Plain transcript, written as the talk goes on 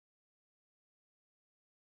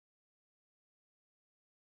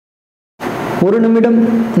ஒரு நிமிடம்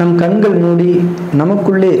நம் கண்கள் மூடி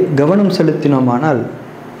நமக்குள்ளே கவனம் செலுத்தினோமானால்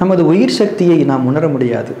நமது உயிர் சக்தியை நாம் உணர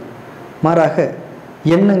முடியாது. மாறாக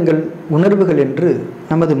எண்ணங்கள், உணர்வுகள் என்று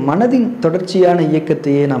நமது மனதின் தொடர்ச்சியான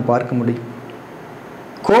இயக்கத்தையே நாம் பார்க்க முடியும்.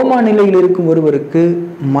 கோமா நிலையில் இருக்கும் ஒருவருக்கு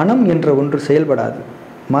மனம் என்ற ஒன்று செயல்படாது.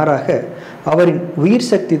 மாறாக அவரின் உயிர்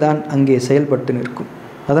சக்தி தான் அங்கே செயல்பட்டு நிற்கும்.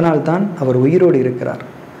 அதனால்தான் அவர் உயிரோடு இருக்கிறார்.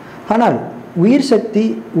 ஆனால் உயிர் சக்தி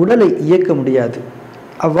உடலை இயக்க முடியாது.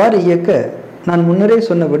 அவ்வாறு இயக்க நான் முன்னரே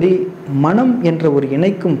சொன்னபடி மனம் என்ற ஒரு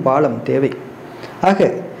இணைக்கும் பாலம் தேவை. ஆக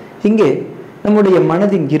இங்கே நம்முடைய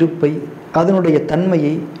மனதின் இருப்பை, அதனுடைய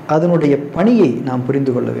தன்மையை, அதனுடைய பணியை நாம்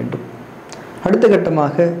புரிந்து கொள்ள வேண்டும். அடுத்த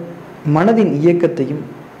கட்டமாக மனதின் இயக்கத்தையும்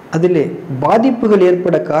அதிலே பாதிப்புகள்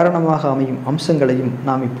ஏற்பட காரணமாக அமையும் அம்சங்களையும்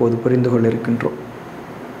நாம் இப்போது புரிந்து கொள்ள இருக்கின்றோம்.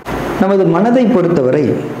 நமது மனதை பொறுத்தவரை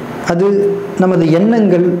அது நமது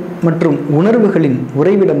எண்ணங்கள் மற்றும் உணர்வுகளின்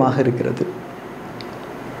உறைவிடமாக இருக்கிறது.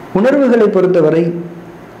 உணர்வுகளை பொறுத்தவரை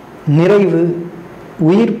நிறைவு,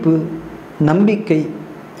 உயிர்ப்பு, நம்பிக்கை,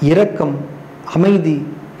 இரக்கம், அமைதி,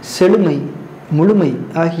 செழுமை, முழுமை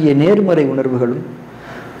ஆகிய நேர்மறை உணர்வுகளும்,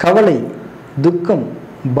 கவலை, துக்கம்,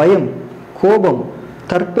 பயம், கோபம்,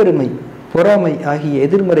 தற்பெருமை, பொறாமை ஆகிய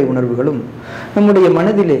எதிர்மறை உணர்வுகளும் நம்முடைய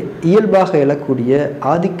மனதிலே இயல்பாக எழக்கூடிய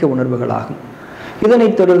ஆதிக்க உணர்வுகளாகும்.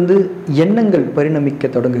 இதனைத் தொடர்ந்து எண்ணங்கள் பரிணமிக்க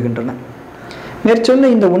தொடங்குகின்றன. மேற்சொன்ன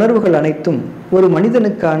இந்த உணர்வுகள் அனைத்தும் ஒரு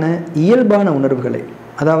மனிதனுக்கான இயல்பான உணர்வுகளே.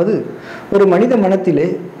 அதாவது ஒரு மனித மனத்திலே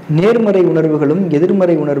நேர்மறை உணர்வுகளும்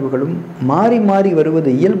எதிர்மறை உணர்வுகளும் மாறி மாறி வருவது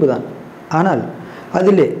இயல்புதான். ஆனால்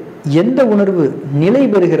அதிலே எந்த உணர்வு நிலை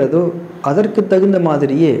பெறுகிறதோ அதற்கு தகுந்த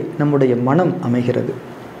மாதிரியே நம்முடைய மனம் அமைகிறது.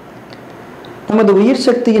 நமது உயிர்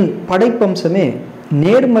சக்தியின் படைப்பம்சமே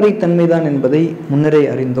நேர்மறை தன்மைதான் என்பதை முன்னரே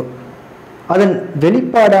அறிந்தோம். அதன்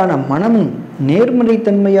வெளிப்பாடான மனமும் நேர்மறை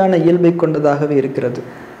தன்மையான இயல்பை கொண்டதாகவே இருக்கிறது.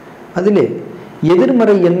 அதிலே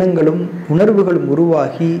எதிர்மறை எண்ணங்களும் உணர்வுகளும்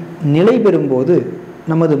உருவாகி நிலை பெறும்போது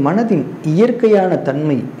நமது மனதின் இயற்கையான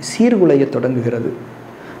தன்மை சீர்குலைய தொடங்குகிறது.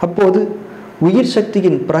 அப்போது உயிர்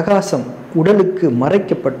சக்தியின் பிரகாசம் உடலுக்கு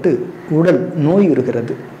மறைக்கப்பட்டு உடல்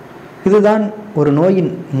நோயுறுகிறது. இதுதான் ஒரு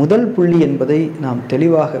நோயின் முதல் புள்ளி என்பதை நாம்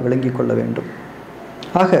தெளிவாக விளங்கிக் கொள்ள வேண்டும்.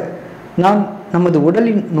 ஆக நாம் நமது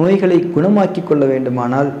உடலின் நோய்களை குணமாக்கி கொள்ள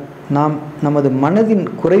வேண்டுமானால் நாம் நமது மனதின்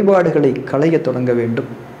குறைபாடுகளை களைய தொடங்க வேண்டும்.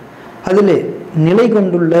 அதிலே நிலை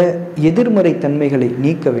கொண்டுள்ள எதிர்மறை தன்மைகளை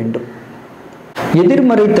நீக்க வேண்டும்.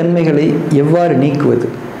 எதிர்மறை தன்மைகளை எவ்வாறு நீக்குவது?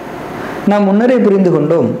 நாம் முன்னரே புரிந்து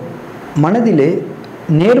கொண்டோம். மனதிலே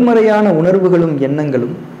நேர்மறையான உணர்வுகளும்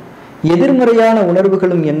எண்ணங்களும் எதிர்மறையான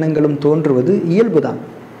உணர்வுகளும் எண்ணங்களும் தோன்றுவது இயல்புதான்.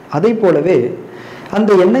 அதை போலவே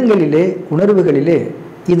அந்த எண்ணங்களிலே, உணர்வுகளிலே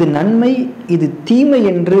இது நன்மை, இது தீமை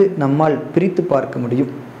என்று நம்மால் பிரித்து பார்க்க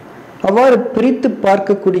முடியும். அவ்வாறு பிரித்து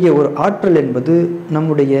பார்க்கக்கூடிய ஒரு ஆற்றல் என்பது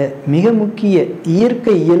நம்முடைய மிக முக்கிய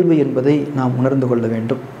இயற்கை இயல்பு என்பதை நாம் உணர்ந்து கொள்ள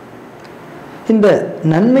வேண்டும். இந்த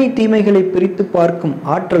நன்மை தீமைகளை பிரித்து பார்க்கும்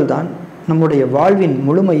ஆற்றல் தான் நம்முடைய வாழ்வின்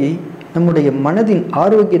முழுமையை, நம்முடைய மனதின்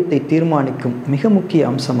ஆரோக்கியத்தை தீர்மானிக்கும் மிக முக்கிய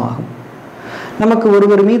அம்சமாகும். நமக்கு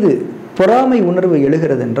ஒருவர் மீது பொறாமை உணர்வு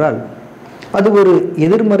எழுகிறதென்றால் அது ஒரு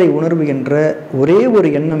எதிர்மறை உணர்வு என்ற ஒரே ஒரு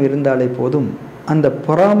எண்ணம் இருந்தாலே போதும், அந்த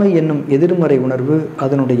பொறாமை என்னும் எதிர்மறை உணர்வு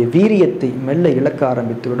அதனுடைய வீரியத்தை மெல்ல இழக்க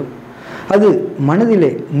ஆரம்பித்துவிடும். அது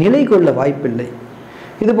மனதிலே நிலை கொள்ள வாய்ப்பில்லை.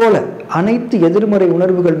 இதுபோல அனைத்து எதிர்மறை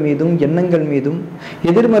உணர்வுகள் மீதும், எண்ணங்கள் மீதும்,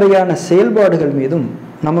 எதிர்மறையான செயல்பாடுகள் மீதும்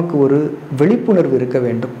நமக்கு ஒரு விழிப்புணர்வு இருக்க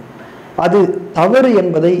வேண்டும். அது தவறு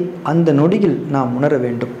என்பதை அந்த நொடியில் நாம் உணர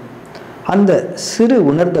வேண்டும். அந்த சிறு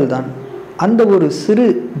உணர்தல் தான், அந்த ஒரு சிறு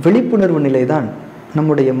விழிப்புணர்வு நிலைதான்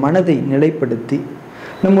நம்முடைய மனதை நிலைப்படுத்தி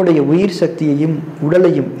நம்முடைய உயிர் சக்தியையும்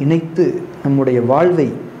உடலையும் இணைத்து நம்முடைய வாழ்வை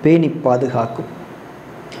பேணி பாதுகாக்கும்.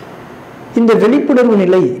 இந்த விழிப்புணர்வு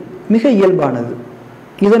நிலை மிக இயல்பானது.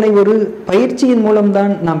 இதனை ஒரு பயிற்சியின்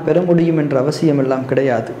மூலம்தான் நாம் பெற முடியும் என்ற அவசியமெல்லாம்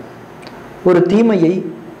கிடையாது. ஒரு தீமையை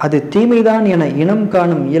அது தீமைதான் என இனம்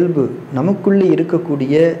காணும் இயல்பு நமக்குள்ளே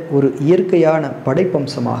இருக்கக்கூடிய ஒரு இயற்கையான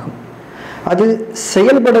படைப்பம்சமாகும். அது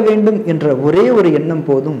செயல்பட வேண்டும் என்ற ஒரே ஒரு எண்ணம்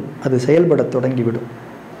போதும் அது செயல்பட தொடங்கிவிடும்.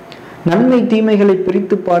 நன்மை தீமைகளை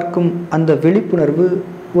பிரித்து பார்க்கும் அந்த விழிப்புணர்வு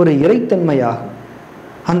ஒரு இறைத்தன்மையாகும்.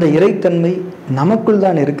 அந்த இறைத்தன்மை நமக்குள்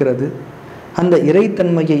தான் இருக்கிறது. அந்த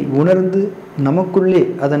இறைத்தன்மையை உணர்ந்து நமக்குள்ளே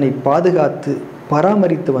அதனை பாதுகாத்து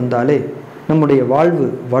பராமரித்து வந்தாலே நம்முடைய வாழ்வு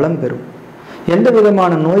வளம் பெறும். எந்த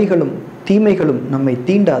விதமான நோய்களும் தீமைகளும் நம்மை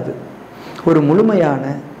தீண்டாது. ஒரு முழுமையான,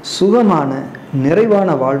 சுகமான, நிறைவான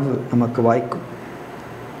வாழ்வு நமக்கு வாய்க்கும்.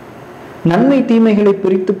 நன்மை தீமைகளை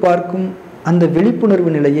பிரித்து பார்க்கும் அந்த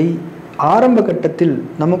விழிப்புணர்வு நிலையை ஆரம்ப கட்டத்தில்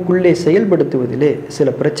நமக்குள்ளே செயல்படுத்துவதிலே சில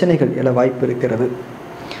பிரச்சனைகள் எழ வாய்ப்பு இருக்கிறது.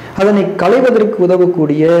 அதனை களைவதற்கு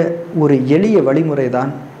உதவக்கூடிய ஒரு எளிய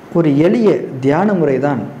வழிமுறைதான், ஒரு எளிய தியான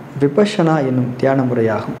முறைதான் விபஷனா என்னும் தியான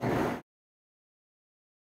முறையாகும்.